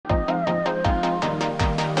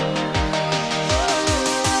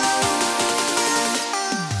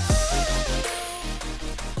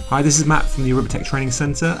Hi, this is Matt from the Robotic Training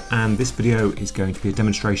Center, and this video is going to be a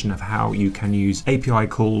demonstration of how you can use API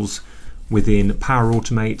calls within Power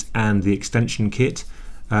Automate and the extension kit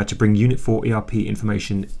to bring Unit4 ERP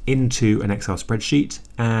information into an Excel spreadsheet,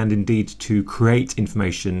 and indeed to create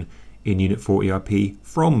information in Unit4 ERP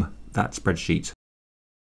from that spreadsheet.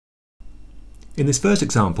 In this first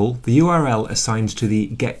example, the URL assigned to the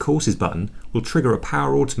Get Courses button will trigger a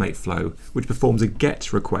Power Automate flow which performs a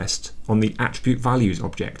GET request on the attribute values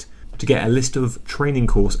object to get a list of training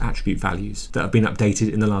course attribute values that have been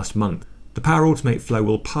updated in the last month. The Power Automate flow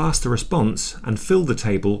will pass the response and fill the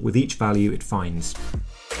table with each value it finds.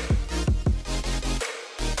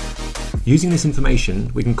 Using this information,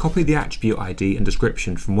 we can copy the attribute ID and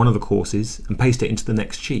description from one of the courses and paste it into the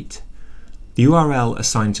next sheet. The URL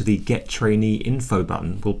assigned to the Get Trainee Info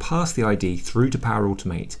button will pass the ID through to Power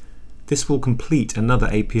Automate. This will complete another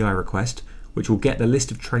API request, which will get the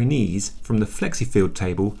list of trainees from the flexi-field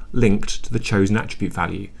table linked to the chosen attribute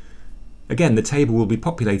value. Again, the table will be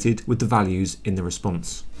populated with the values in the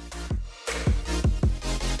response.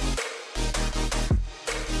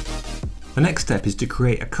 The next step is to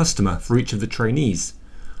create a customer for each of the trainees.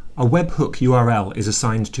 A webhook URL is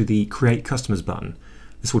assigned to the Create Customers button.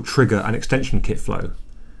 This will trigger an extension kit flow.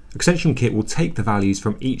 Extension kit will take the values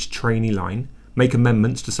from each trainee line, make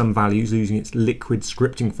amendments to some values using its liquid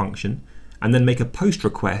scripting function, and then make a post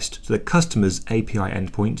request to the customer's API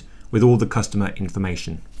endpoint with all the customer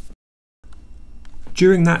information.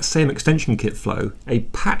 During that same extension kit flow, a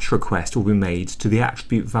patch request will be made to the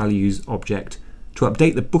attribute values object to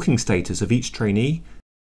update the booking status of each trainee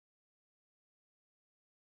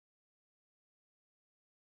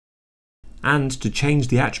and to change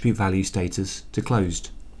the attribute value status to closed.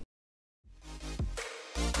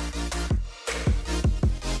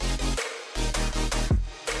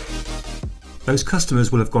 Those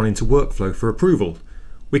customers will have gone into workflow for approval.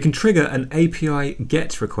 We can trigger an API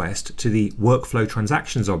GET request to the workflow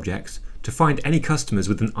transactions object to find any customers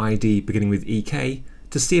with an ID beginning with EK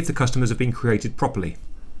to see if the customers have been created properly.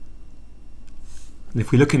 And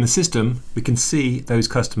if we look in the system, we can see those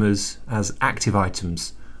customers as active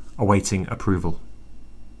items awaiting approval.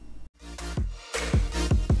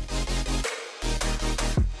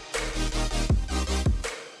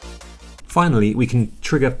 Finally, we can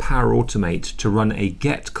trigger Power Automate to run a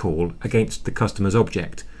GET call against the customer's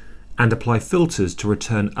object and apply filters to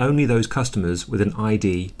return only those customers with an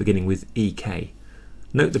ID beginning with EK.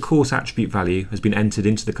 Note the course attribute value has been entered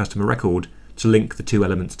into the customer record to link the two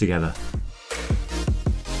elements together.